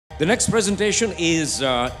The next presentation is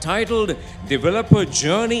titled Developer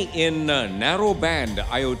Journey in Narrowband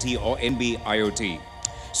IoT or NB-IOT.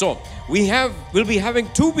 So we'll be having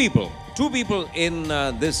two people in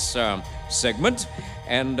this segment,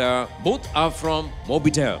 and both are from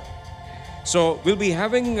Mobitel. So we'll be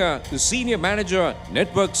having the Senior Manager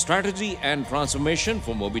Network Strategy and Transformation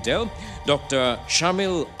for Mobitel, Dr.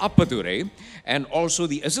 Shamil Appathurai, and also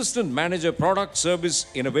the Assistant Manager Product Service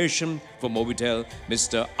Innovation for Mobitel,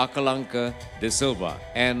 Mr. Akalanka De Silva.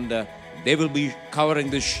 And they will be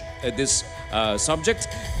covering this subject,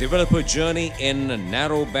 Developer Journey in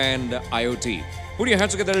Narrowband IoT. Put your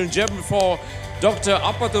hands together in German for Dr.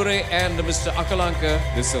 Appathurai and Mr. Akalanka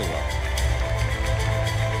De Silva.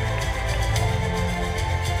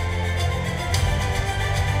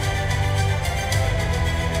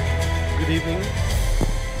 Good evening.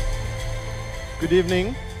 Good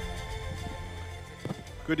evening.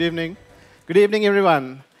 Good evening. Good evening,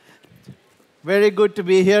 everyone. Very good to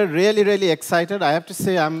be here. Really, really excited. I have to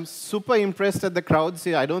say I'm super impressed at the crowds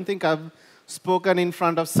here. I don't think I've spoken in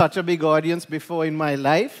front of such a big audience before in my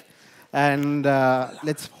life. And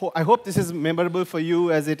I hope this is memorable for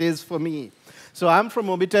you as it is for me. So I'm from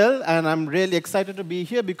Mobitel, and I'm really excited to be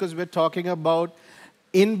here because we're talking about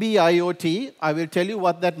NB-IOT. I will tell you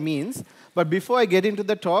what that means. But before I get into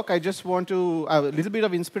the talk, I just want to a little bit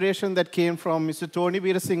of inspiration that came from Mr. Tony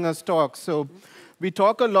Veerasinghe's talk. So we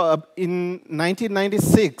talk a lot in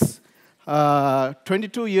 1996,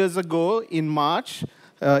 22 years ago in March.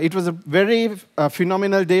 It was a very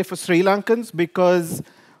phenomenal day for Sri Lankans because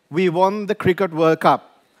we won the Cricket World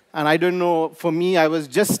Cup. And I don't know, for me, I was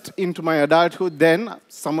just into my adulthood then.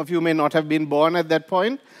 Some of you may not have been born at that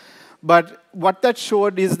point. But what that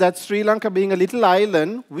showed is that Sri Lanka, being a little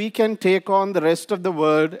island, we can take on the rest of the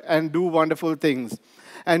world and do wonderful things.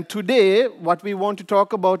 And today, what we want to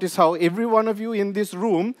talk about is how every one of you in this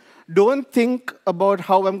room don't think about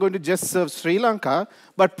how I'm going to just serve Sri Lanka,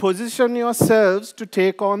 but position yourselves to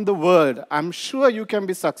take on the world. I'm sure you can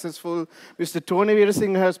be successful. Mr. Tony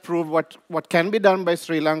Veerasinghe has proved what can be done by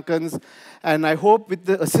Sri Lankans. And I hope with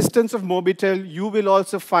the assistance of Mobitel, you will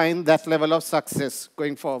also find that level of success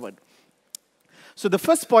going forward. So the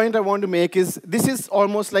first point I want to make is, this is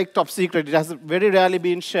almost like top secret. It has very rarely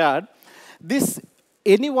been shared.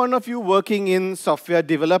 Any one of you working in software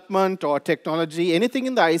development or technology, anything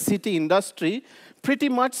in the ICT industry, pretty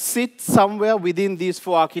much sits somewhere within these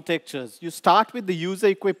four architectures. You start with the user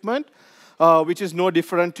equipment, which is no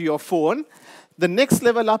different to your phone. The next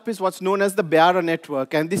level up is what's known as the bearer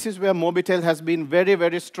network. And this is where Mobitel has been very,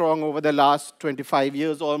 very strong over the last 25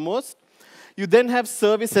 years almost. You then have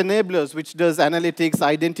service enablers, which does analytics,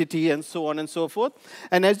 identity, and so on and so forth.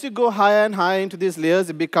 And as you go higher and higher into these layers,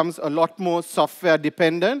 it becomes a lot more software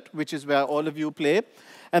dependent, which is where all of you play.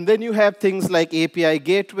 And then you have things like API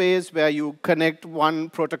gateways, where you connect one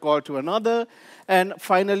protocol to another. And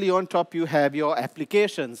finally, on top, you have your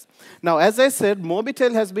applications. Now, as I said,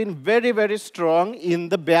 Mobitel has been very, very strong in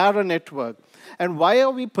the bearer network. And why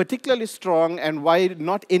are we particularly strong, and why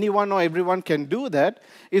not anyone or everyone can do that,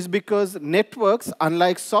 is because networks,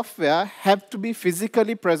 unlike software, have to be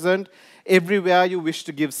physically present everywhere you wish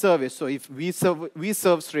to give service. So if we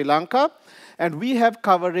serve Sri Lanka, and we have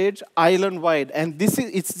coverage island-wide. And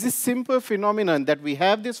it's this simple phenomenon that we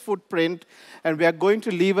have this footprint, and we are going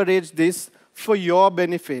to leverage this for your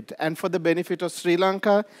benefit and for the benefit of Sri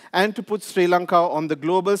Lanka, and to put Sri Lanka on the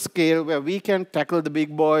global scale where we can tackle the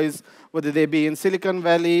big boys, whether they be in Silicon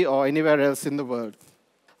Valley or anywhere else in the world.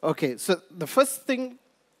 Okay, so the first thing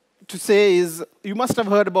to say is, you must have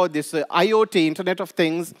heard about this, IoT, Internet of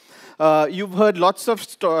Things. You've heard lots of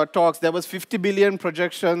talks. There was 50 billion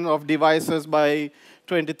projection of devices by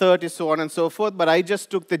 2030, so on and so forth. But I just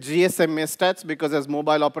took the GSMA stats because as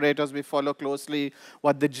mobile operators, we follow closely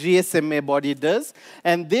what the GSMA body does.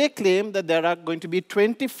 And they claim that there are going to be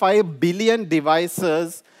 25 billion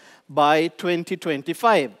devices by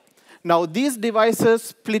 2025. Now, these devices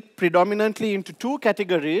split predominantly into two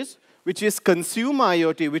categories, which is consumer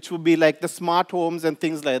IoT, which would be like the smart homes and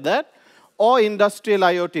things like that, or industrial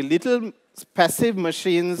IoT, little passive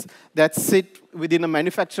machines that sit within a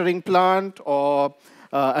manufacturing plant or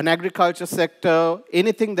an agriculture sector,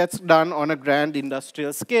 anything that's done on a grand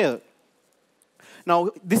industrial scale. Now,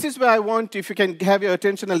 this is where I want, if you can have your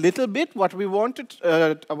attention a little bit, what I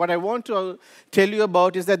want to tell you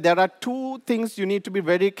about is that there are two things you need to be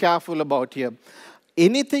very careful about here.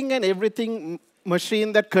 Anything and everything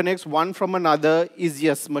machine that connects one from another is,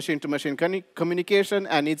 yes, machine-to-machine communication,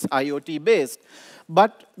 and it's IoT-based.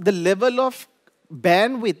 But the level of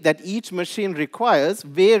bandwidth that each machine requires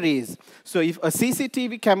varies. So if a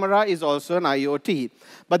CCTV camera is also an IoT,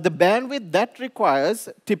 but the bandwidth that requires,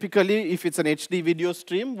 typically if it's an HD video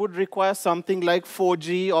stream, would require something like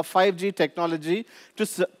 4G or 5G technology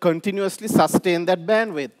to continuously sustain that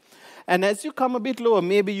bandwidth. And as you come a bit lower,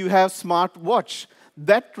 maybe you have smart watch.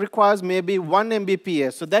 That requires maybe 1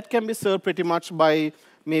 Mbps. So that can be served pretty much by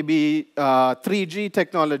maybe 3G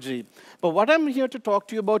technology. But what I'm here to talk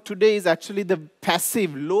to you about today is actually the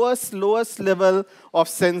passive, lowest level of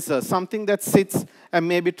sensor, something that sits and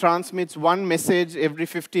maybe transmits one message every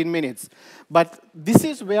 15 minutes. But this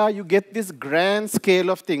is where you get this grand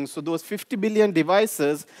scale of things. So those 50 billion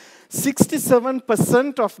devices,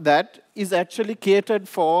 67% of that is actually catered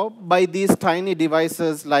for by these tiny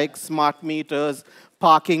devices like smart meters,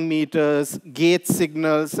 parking meters, gate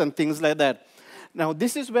signals, and things like that. Now,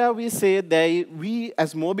 this is where we say that we,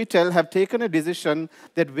 as Mobitel, have taken a decision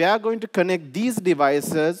that we are going to connect these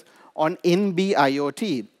devices on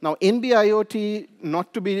NB-IOT. Now, NB-IOT,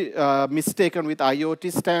 not to be mistaken with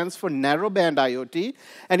IoT, stands for Narrowband IoT,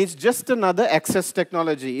 and it's just another access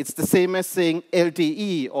technology. It's the same as saying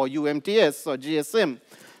LTE or UMTS or GSM.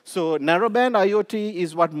 So Narrowband IoT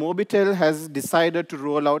is what Mobitel has decided to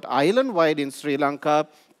roll out island-wide in Sri Lanka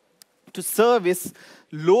to service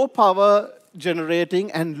low-power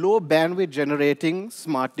generating and low bandwidth generating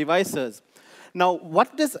smart devices. Now,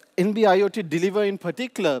 what does NB-IoT deliver in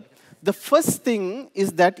particular? The first thing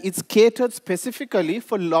is that it's catered specifically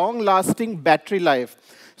for long-lasting battery life.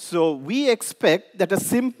 So we expect that a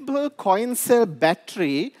simple coin cell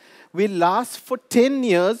battery will last for 10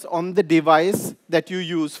 years on the device that you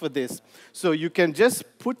use for this. So you can just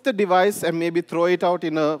put the device and maybe throw it out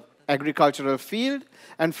in an agricultural field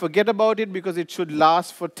and forget about it because it should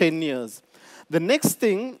last for 10 years. The next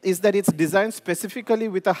thing is that it's designed specifically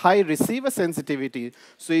with a high receiver sensitivity.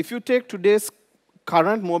 So if you take today's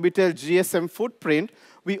current Mobitel GSM footprint,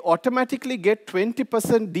 we automatically get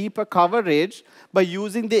 20% deeper coverage by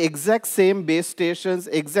using the exact same base stations,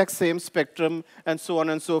 exact same spectrum, and so on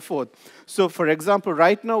and so forth. So for example,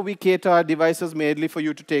 right now we cater our devices mainly for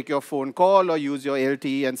you to take your phone call or use your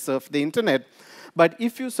LTE and surf the internet. But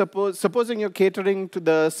if you supposing you're catering to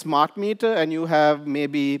the smart meter and you have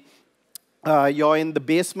maybe you're in the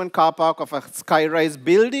basement car park of a sky-rise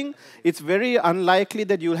building, it's very unlikely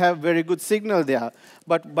that you'll have very good signal there.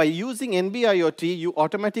 But by using NB-IoT, you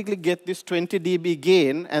automatically get this 20 dB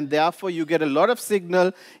gain, and therefore you get a lot of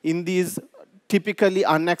signal in these typically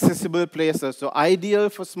inaccessible places. So ideal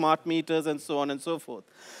for smart meters and so on and so forth.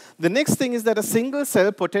 The next thing is that a single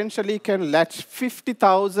cell potentially can latch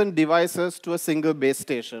 50,000 devices to a single base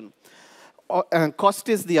station. And cost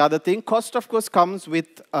is the other thing. Cost, of course, comes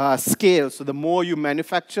with scale. So the more you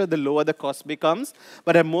manufacture, the lower the cost becomes.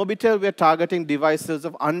 But at Mobitel, we're targeting devices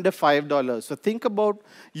of under $5. So think about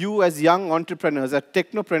you as young entrepreneurs, as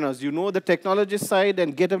technopreneurs. You know the technology side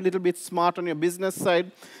and get a little bit smart on your business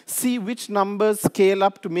side. See which numbers scale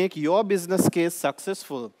up to make your business case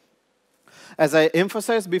successful. As I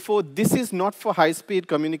emphasized before, this is not for high-speed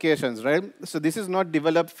communications, right? So this is not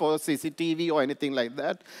developed for CCTV or anything like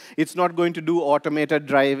that. It's not going to do automated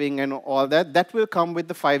driving and all that. That will come with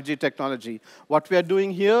the 5G technology. What we are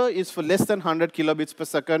doing here is for less than 100 kilobits per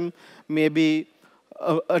second, maybe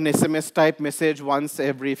an SMS-type message once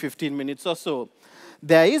every 15 minutes or so.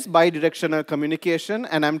 There is bidirectional communication,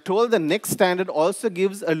 and I'm told the next standard also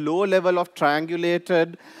gives a low level of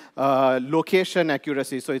triangulated location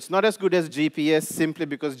accuracy. So it's not as good as GPS simply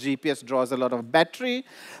because GPS draws a lot of battery,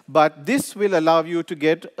 but this will allow you to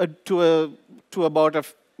get to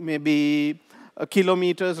about maybe a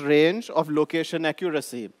kilometer's range of location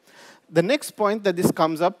accuracy. The next point that this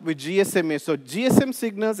comes up with GSMA. So GSM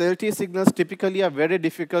signals, LTE signals typically are very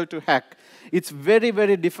difficult to hack. It's very,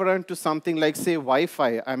 very different to something like, say,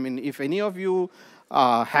 Wi-Fi. I mean, if any of you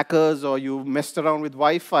are hackers or you messed around with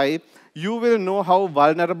Wi-Fi, you will know how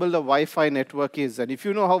vulnerable the Wi-Fi network is. And if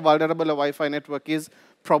you know how vulnerable a Wi-Fi network is,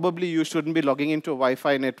 probably you shouldn't be logging into a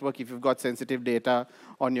Wi-Fi network if you've got sensitive data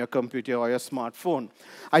on your computer or your smartphone.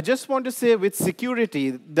 I just want to say with security,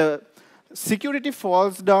 the security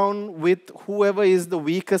falls down with whoever is the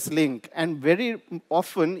weakest link. And very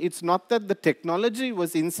often, it's not that the technology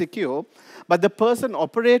was insecure, but the person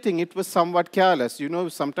operating it was somewhat careless. You know,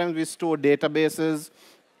 sometimes we store databases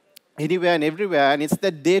anywhere and everywhere, and it's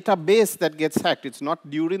the database that gets hacked. It's not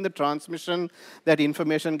during the transmission that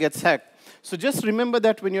information gets hacked. So just remember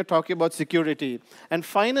that when you're talking about security. And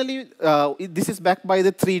finally, this is backed by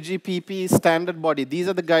the 3GPP standard body. These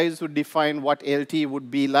are the guys who define what LTE would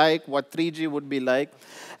be like, what 3G would be like.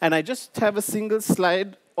 And I just have a single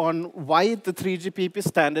slide on why the 3GPP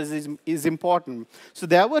standards is important. So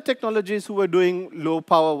there were technologies who were doing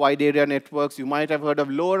low-power wide area networks. You might have heard of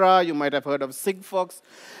LoRa. You might have heard of Sigfox.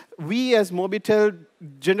 We, as Mobitel,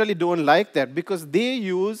 generally don't like that because they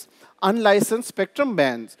use unlicensed spectrum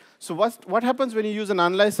bands. So what happens when you use an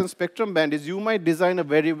unlicensed spectrum band is you might design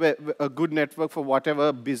a good network for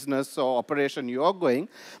whatever business or operation you're going,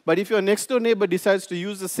 but if your next door neighbor decides to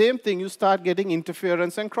use the same thing, you start getting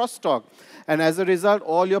interference and crosstalk. And as a result,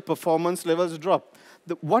 all your performance levels drop.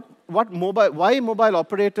 Why mobile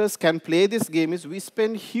operators can play this game is we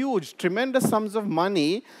spend huge, tremendous sums of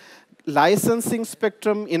money licensing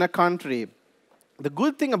spectrum in a country. The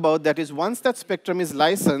good thing about that is once that spectrum is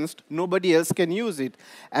licensed, nobody else can use it.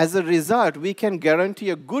 As a result, we can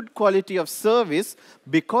guarantee a good quality of service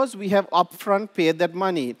because we have upfront paid that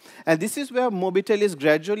money. And this is where Mobitel is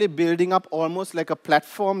gradually building up almost like a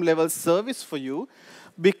platform-level service for you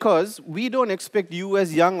because we don't expect you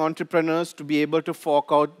as young entrepreneurs to be able to fork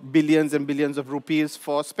out billions and billions of rupees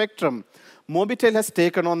for spectrum. Mobitel has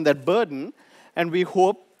taken on that burden, and we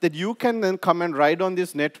hope that you can then come and ride on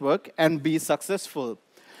this network and be successful.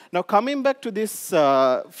 Now, coming back to this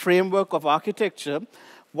framework of architecture,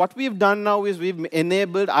 what we've done now is we've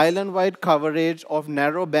enabled island-wide coverage of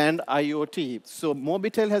narrowband IoT. So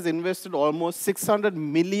Mobitel has invested almost $600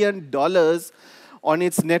 million on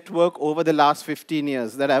its network over the last 15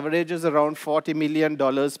 years. That averages around $40 million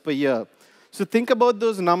per year. So think about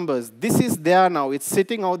those numbers. This is there now. It's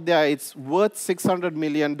sitting out there. It's worth $600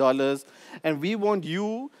 million. And we want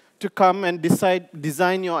you to come and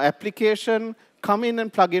design your application, come in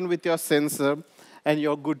and plug in with your sensor, and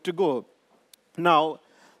you're good to go. Now,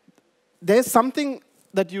 there's something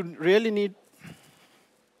that you really need.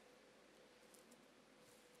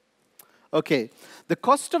 OK. The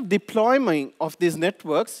cost of deployment of these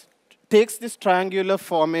networks takes this triangular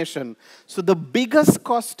formation. So the biggest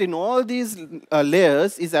cost in all these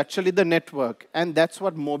layers is actually the network. And that's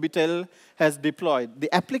what Mobitel has deployed.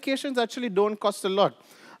 The applications actually don't cost a lot.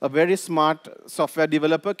 A very smart software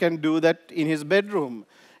developer can do that in his bedroom.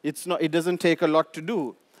 It doesn't take a lot to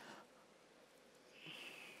do.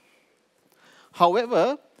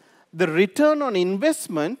 However, the return on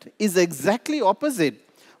investment is exactly opposite.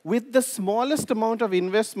 With the smallest amount of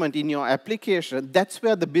investment in your application, that's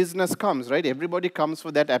where the business comes, right? Everybody comes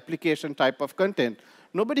for that application type of content.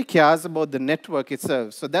 Nobody cares about the network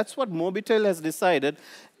itself. So that's what Mobitel has decided.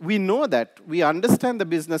 We know that. We understand the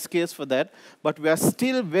business case for that. But we are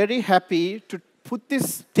still very happy to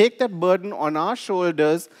take that burden on our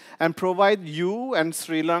shoulders and provide you and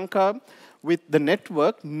Sri Lanka with the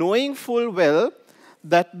network, knowing full well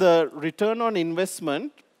that the return on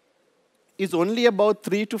investment is only about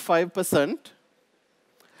 3 to 5%,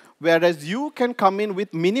 whereas you can come in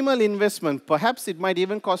with minimal investment. Perhaps it might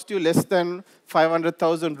even cost you less than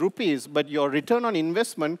 500,000 rupees, but your return on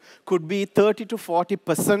investment could be 30 to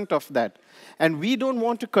 40% of that. And we don't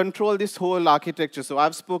want to control this whole architecture. So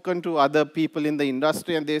I've spoken to other people in the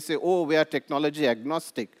industry, and they say, oh, we are technology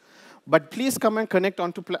agnostic. But please come and connect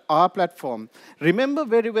onto our platform. Remember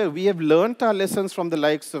very well, we have learned our lessons from the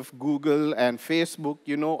likes of Google and Facebook.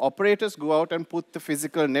 You know, operators go out and put the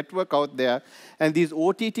physical network out there, and these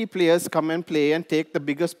OTT players come and play and take the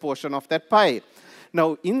biggest portion of that pie.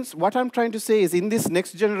 Now, what I'm trying to say is in this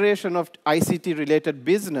next generation of ICT-related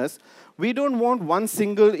business, we don't want one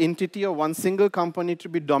single entity or one single company to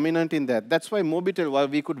be dominant in that. That's why Mobitel, while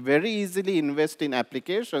we could very easily invest in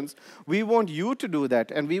applications, we want you to do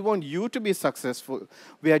that, and we want you to be successful.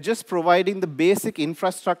 We are just providing the basic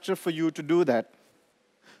infrastructure for you to do that.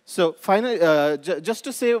 So finally, just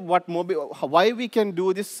to say why we can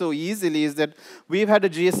do this so easily is that we've had a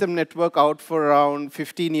GSM network out for around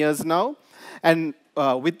 15 years now. And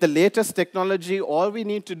with the latest technology, all we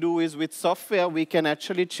need to do is with software, we can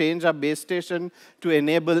actually change our base station to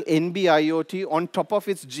enable NB-IOT on top of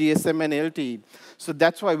its GSM and LTE. So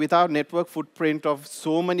that's why with our network footprint of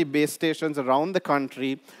so many base stations around the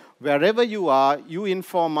country, wherever you are, you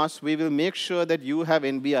inform us, we will make sure that you have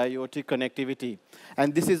NB-IOT connectivity.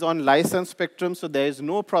 And this is on licensed spectrum, so there is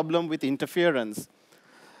no problem with interference.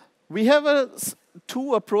 We have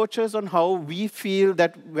two approaches on how we feel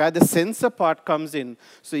that where the sensor part comes in.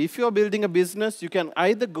 So if you're building a business, you can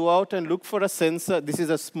either go out and look for a sensor. This is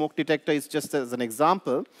a smoke detector, it's just as an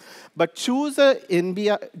example. But choose a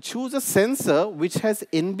sensor which has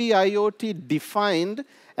NB-IoT defined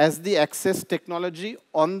as the access technology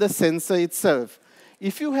on the sensor itself.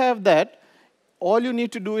 If you have that, all you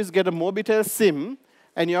need to do is get a Mobitel SIM,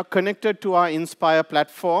 and you're connected to our Inspire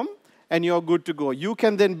platform, and you're good to go. You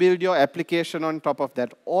can then build your application on top of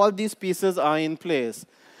that. All these pieces are in place.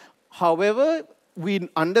 However, we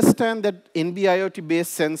understand that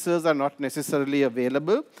NB-IoT-based sensors are not necessarily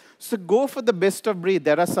available. So go for the best of breed.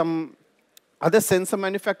 There are some other sensor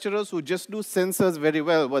manufacturers who just do sensors very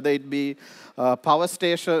well, whether it be power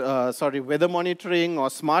station, weather monitoring or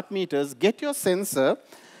smart meters. Get your sensor.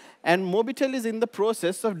 And Mobitel is in the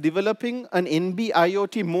process of developing an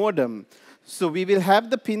NB-IoT modem. So we will have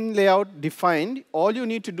the pin layout defined. All you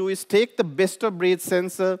need to do is take the best of breed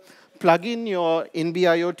sensor, plug in your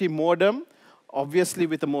NB-IoT modem, obviously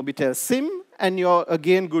with a Mobitel SIM, and you're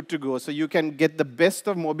again good to go. So you can get the best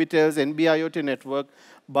of Mobitel's NB-IoT network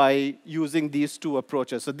by using these two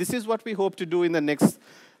approaches. So this is what we hope to do in the next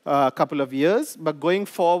couple of years. But going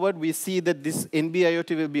forward, we see that this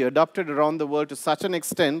NB-IoT will be adopted around the world to such an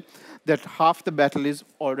extent that half the battle is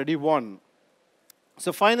already won.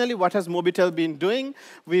 So finally, what has Mobitel been doing?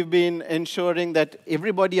 We've been ensuring that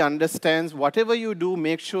everybody understands whatever you do,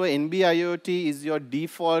 make sure NB-IoT is your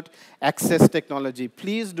default access technology.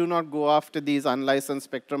 Please do not go after these unlicensed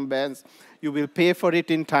spectrum bands. You will pay for it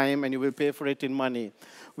in time, and you will pay for it in money.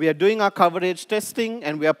 We are doing our coverage testing,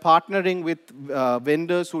 and we are partnering with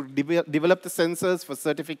vendors who develop the sensors for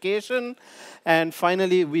certification. And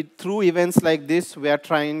finally, through events like this, we are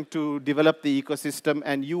trying to develop the ecosystem,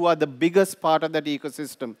 and you are the biggest part of that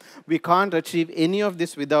ecosystem. We can't achieve any of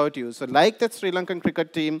this without you. So like that Sri Lankan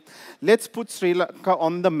cricket team, let's put Sri Lanka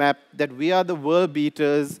on the map that we are the world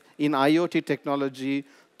beaters in IoT technology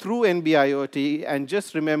through NB-IoT. And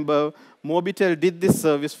just remember, Mobitel did this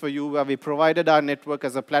service for you, where we provided our network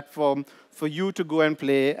as a platform for you to go and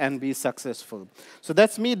play and be successful. So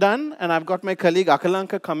that's me done, and I've got my colleague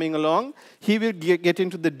Akalanka coming along. He will get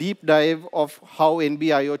into the deep dive of how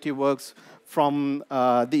NB-IoT works from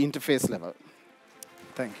the interface level.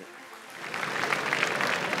 Thank you.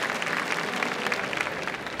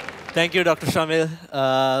 Thank you, Dr.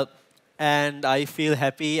 Shamil. And I feel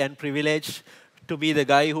happy and privileged to be the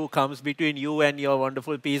guy who comes between you and your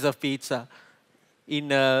wonderful piece of pizza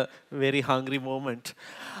in a very hungry moment.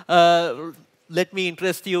 Let me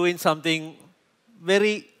interest you in something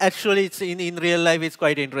actually it's in real life, it's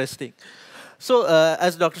quite interesting. So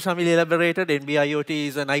as Dr. Shamil elaborated, NB-IoT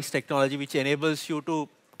is a nice technology which enables you to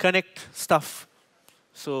connect stuff.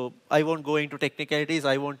 So I won't go into technicalities,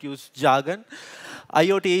 I won't use jargon.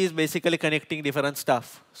 IoT is basically connecting different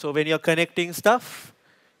stuff. So when you're connecting stuff,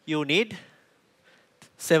 you need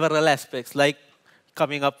several aspects, like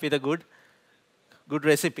coming up with a good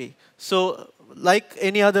recipe. So like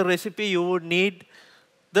any other recipe, you would need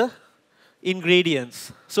the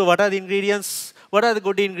ingredients. So what are the ingredients? What are the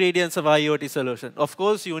good ingredients of IoT solution? Of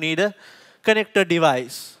course, you need a connector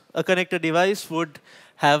device. A connector device would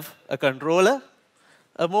have a controller,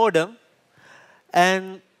 a modem,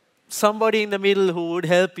 and somebody in the middle who would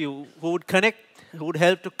help you, who would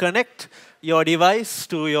help to connect your device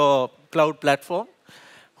to your cloud platform,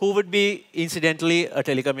 who would be, incidentally, a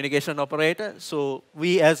telecommunication operator. So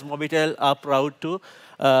we, as Mobitel, are proud to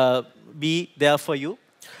be there for you.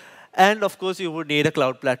 And of course, you would need a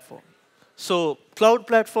cloud platform. So cloud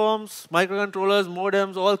platforms, microcontrollers,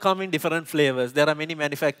 modems, all come in different flavors. There are many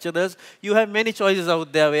manufacturers. You have many choices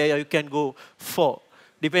out there where you can go for,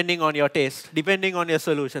 depending on your taste, depending on your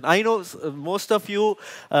solution. I know most of you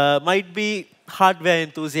might be hardware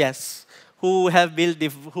enthusiasts who have built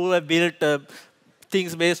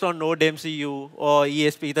things based on Node MCU or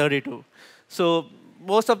ESP32. So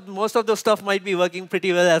most of the stuff might be working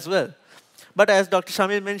pretty well as well. But as Dr.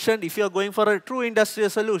 Shamil mentioned, if you're going for a true industrial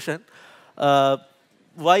solution,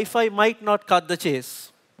 Wi-Fi might not cut the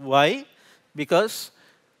chase. Why? Because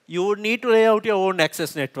you would need to lay out your own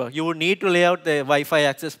access network. You would need to lay out the Wi-Fi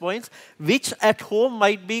access points, which at home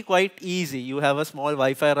might be quite easy. You have a small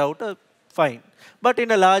Wi-Fi router, fine. But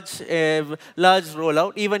in a large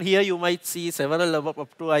rollout, even here you might see several,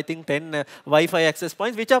 up to I think 10 Wi-Fi access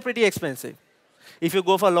points, which are pretty expensive. If you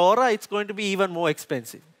go for LoRa, it's going to be even more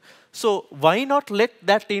expensive. So why not let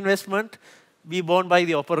that investment be borne by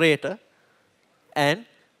the operator and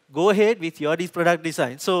go ahead with your product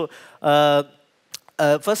design? So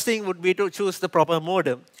first thing would be to choose the proper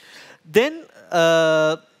modem. Then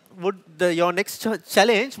your next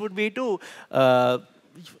challenge would be to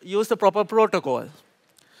use the proper protocol.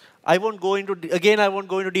 I won't go into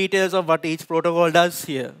details of what each protocol does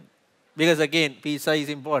here, because again, pizza is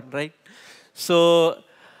important, right? So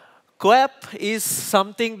CoAP is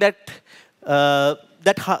something that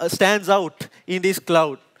stands out in this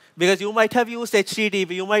cloud, because you might have used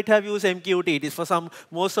HTTP, you might have used MQTT. For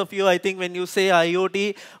most of you, I think when you say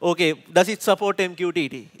IoT, okay, does it support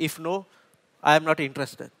MQTT? If no, I am not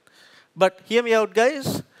interested. But hear me out,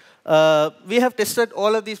 guys. We have tested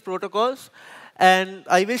all of these protocols, and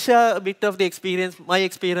I will share a bit of the experience, my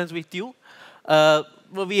experience with you.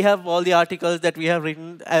 We have all the articles that we have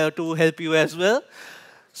written to help you as well.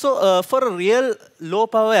 So for a real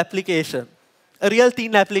low-power application, a real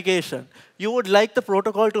thin application, you would like the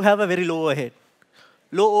protocol to have a very low overhead.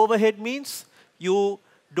 Low overhead means you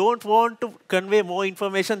don't want to convey more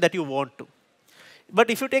information that you want to. But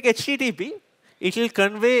if you take HTTP, it will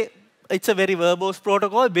convey, it's a very verbose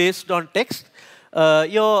protocol based on text.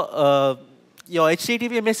 Your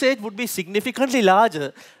HTTP message would be significantly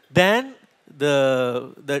larger than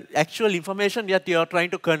the actual information that you are trying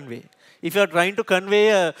to convey. If you are trying to convey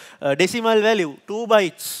a decimal value, 2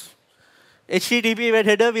 bytes, HTTP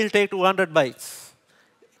header will take 200 bytes.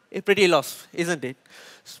 It's pretty lost, isn't it?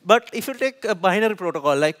 But if you take a binary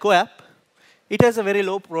protocol like CoAP, it has a very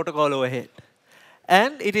low protocol overhead.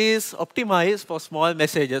 And it is optimized for small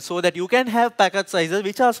messages so that you can have packet sizes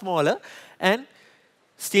which are smaller and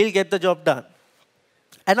still get the job done.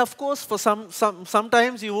 And of course, for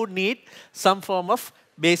sometimes you would need some form of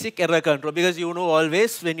basic error control, because you know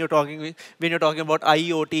always when you're talking about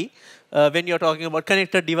IoT, when you're talking about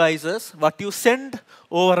connected devices, what you send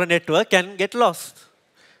over a network can get lost.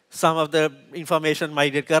 Some of the information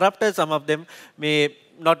might get corrupted, some of them may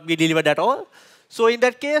not be delivered at all. So in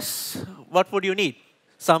that case, what would you need?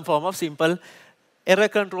 Some form of simple error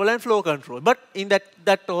control and flow control. But in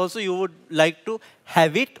that also you would like to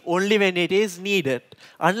have it only when it is needed.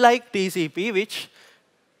 Unlike TCP, which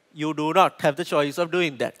you do not have the choice of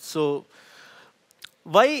doing that. So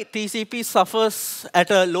why TCP suffers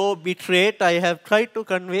at a low bit rate, I have tried to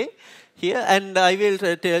convey here, and I will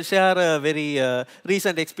share a very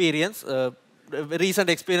recent experience of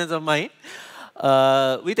mine.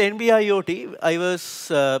 With NB-IOT, I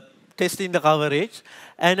was testing the coverage,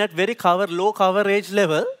 and at very low coverage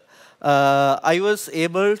level, I was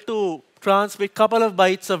able to transmit a couple of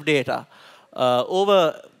bytes of data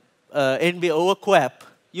over CoAP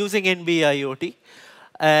using NB-IOT,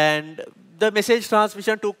 and the message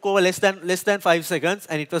transmission took over less than 5 seconds,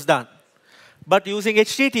 and it was done. But using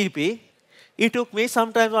HTTP, it took me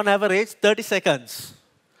sometimes on average 30 seconds.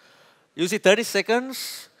 You see, 30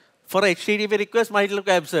 seconds for a HTTP request might look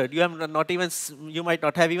absurd. You might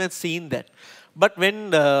not have even seen that. But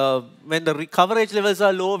when the coverage levels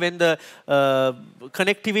are low, when the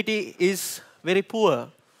connectivity is very poor,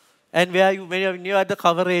 and when you're at the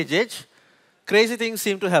coverage edge, crazy things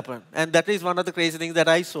seem to happen. And that is one of the crazy things that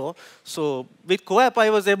I saw. So with CoAP, I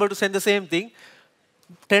was able to send the same thing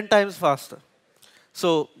 10 times faster.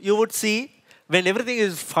 So you would see when everything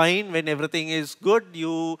is fine, when everything is good,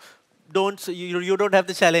 you don't have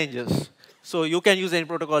the challenges. So you can use any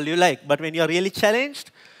protocol you like. But when you're really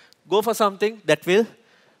challenged, go for something that will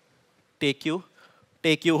take you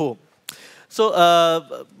home. So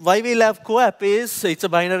why we love CoAP is it's a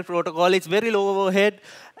binary protocol. It's very low overhead,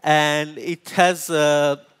 and it has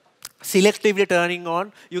selectively turning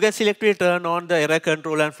on. You can selectively turn on the error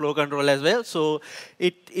control and flow control as well. So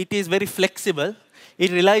it is very flexible. It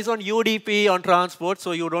relies on UDP on transport,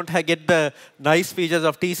 so you don't get the nice features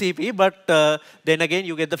of TCP, but then again,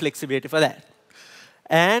 you get the flexibility for that.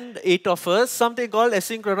 And it offers something called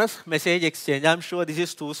asynchronous message exchange. I'm sure this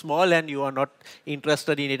is too small and you are not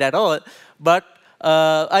interested in it at all, but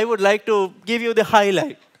I would like to give you the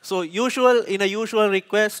highlight. So in a usual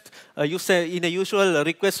request, in a usual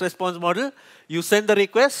request-response model, you send the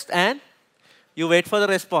request and you wait for the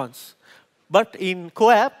response. But in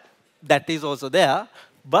CoAP, that is also there.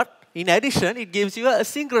 But in addition, it gives you a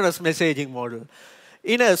synchronous messaging model.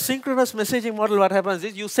 In a synchronous messaging model, what happens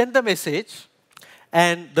is you send the message,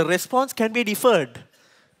 and the response can be deferred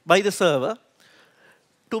by the server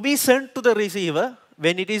to be sent to the receiver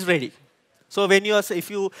when it is ready. So if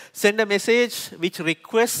you send a message which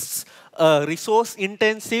requests a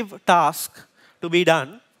resource-intensive task to be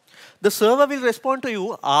done, the server will respond to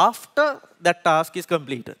you after that task is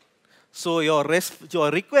completed. So your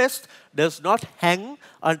request does not hang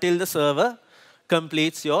until the server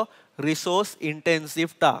completes your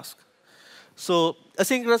resource-intensive task. So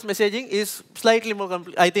asynchronous messaging is slightly more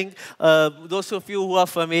complete. I think those of you who are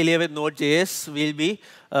familiar with Node.js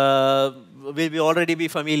will already be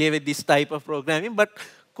familiar with this type of programming, but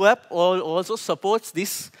CoAP also supports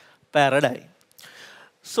this paradigm.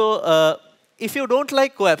 So if you don't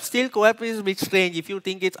like CoAP, still CoAP is a bit strange. If you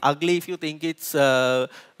think it's ugly, if you think it's,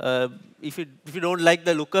 if you don't like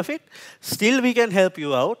the look of it, still we can help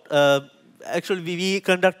you out. Actually, we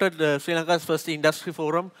conducted Sri Lanka's first industry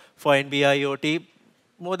forum for NB-IOT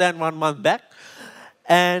more than 1 month back.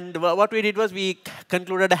 And what we did was we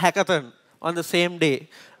concluded a hackathon on the same day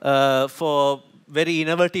for very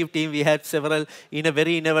innovative team. We had several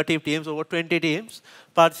very innovative teams, over 20 teams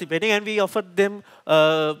participating, and we offered them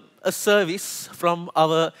a service from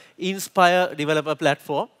our Inspire developer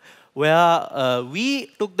platform, where we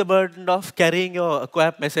took the burden of carrying your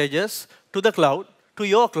QAP messages to the cloud, to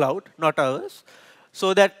your cloud, not ours,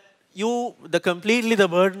 so that completely the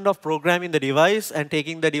burden of programming the device and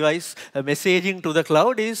taking the device messaging to the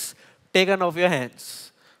cloud is taken off your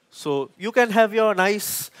hands. So you can have your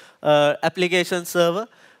nice application server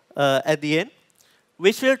at the end,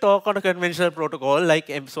 which will talk on a conventional protocol like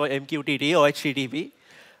MQTT or HTTP.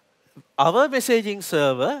 Our messaging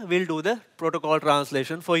server will do the protocol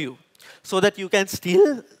translation for you, so that you can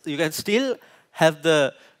still have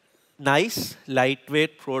the nice,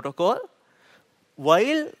 lightweight protocol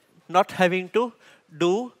while not having to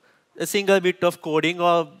do a single bit of coding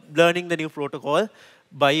or learning the new protocol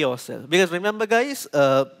by yourself. Because remember, guys,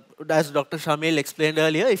 as Dr. Shamil explained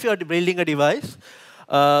earlier, if you are building a device,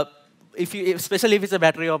 especially if it's a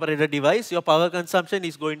battery-operated device, your power consumption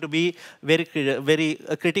is going to be very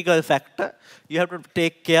a critical factor. You have to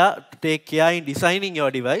take care in designing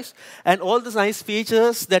your device. And all the nice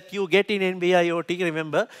features that you get in NB-IOT,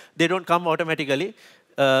 remember, they don't come automatically.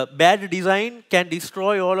 Bad design can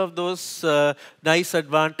destroy all of those nice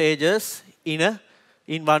advantages in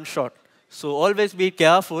one shot. So always be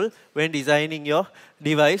careful when designing your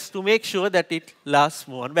device to make sure that it lasts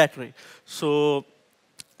more on battery. So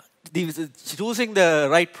choosing the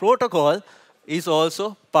right protocol is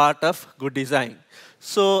also part of good design.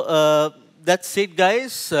 So that's it,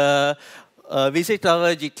 guys. Visit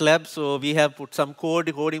our GitLab. So we have put some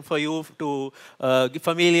coding for you to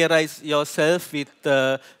familiarize yourself with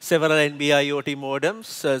several NB-IoT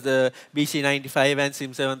modems, the BC95 and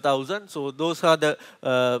SIM7000. So those are the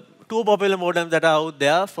two popular modems that are out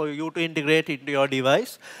there for you to integrate into your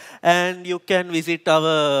device. And you can visit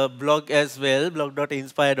our blog as well,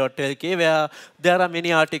 blog.inspire.lk, where there are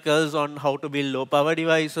many articles on how to build low-power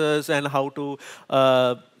devices and how to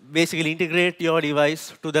basically integrate your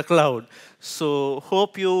device to the cloud. So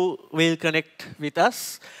hope you will connect with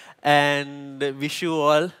us, and wish you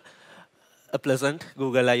all a pleasant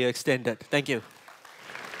Google I/O Extended. Thank you.